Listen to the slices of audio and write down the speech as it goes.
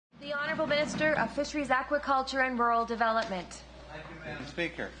Honourable Minister of Fisheries, Aquaculture and Rural Development. Thank you, Madam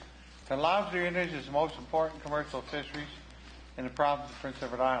Speaker. The lobster industry is the most important commercial fisheries in the province of Prince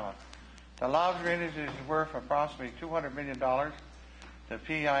Edward Island. The lobster industry is worth approximately $200 million. The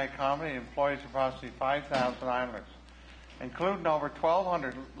PEI economy employs approximately 5,000 islanders, including over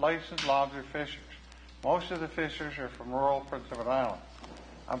 1,200 licensed lobster fishers. Most of the fishers are from rural Prince Edward Island.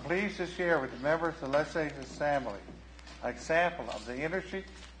 I'm pleased to share with the members of the Legislative Assembly an example of the industry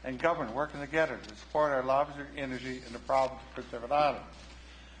and government working together to support our lobster industry in the province of Prince Edward Island.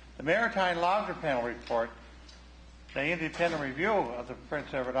 The Maritime Lobster Panel Report, the independent review of the Prince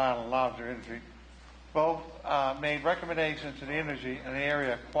Edward Island lobster industry, both made recommendations to the industry in the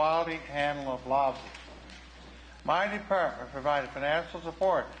area of quality handling of lobsters. My department provided financial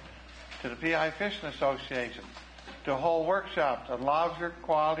support to the PI Fishing Association to hold workshops on lobster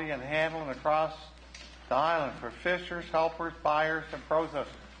quality and handling across the island for fishers, helpers, buyers, and processors.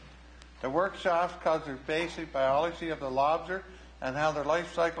 The workshops cover basic biology of the lobster and how their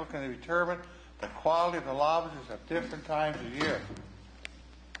life cycle can determine the quality of the lobsters at different times of year.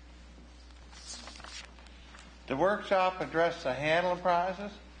 The workshop addressed the handling process,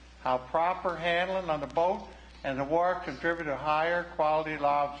 how proper handling on the boat and the water contribute to higher quality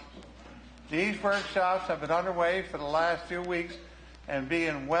lobsters. These workshops have been underway for the last few weeks and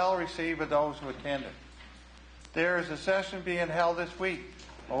being well received by those who attended. There is a session being held this week,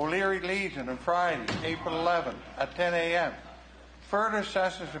 O'Leary Legion, on Friday, April 11 at 10 a.m. Further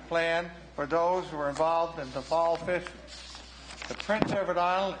sessions are planned for those who are involved in the fall fishing. The Prince Edward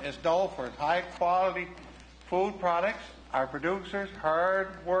Island is known for its high-quality food products, our producers, hard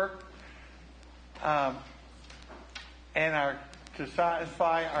work, and to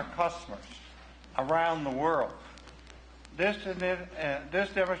satisfy our customers around the world. This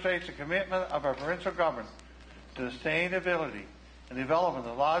demonstrates the commitment of our provincial government to sustainability and development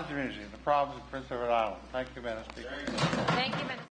of the lobster industry in the province of Prince Edward Island. Thank you, Madam Speaker. Thank you, Minister.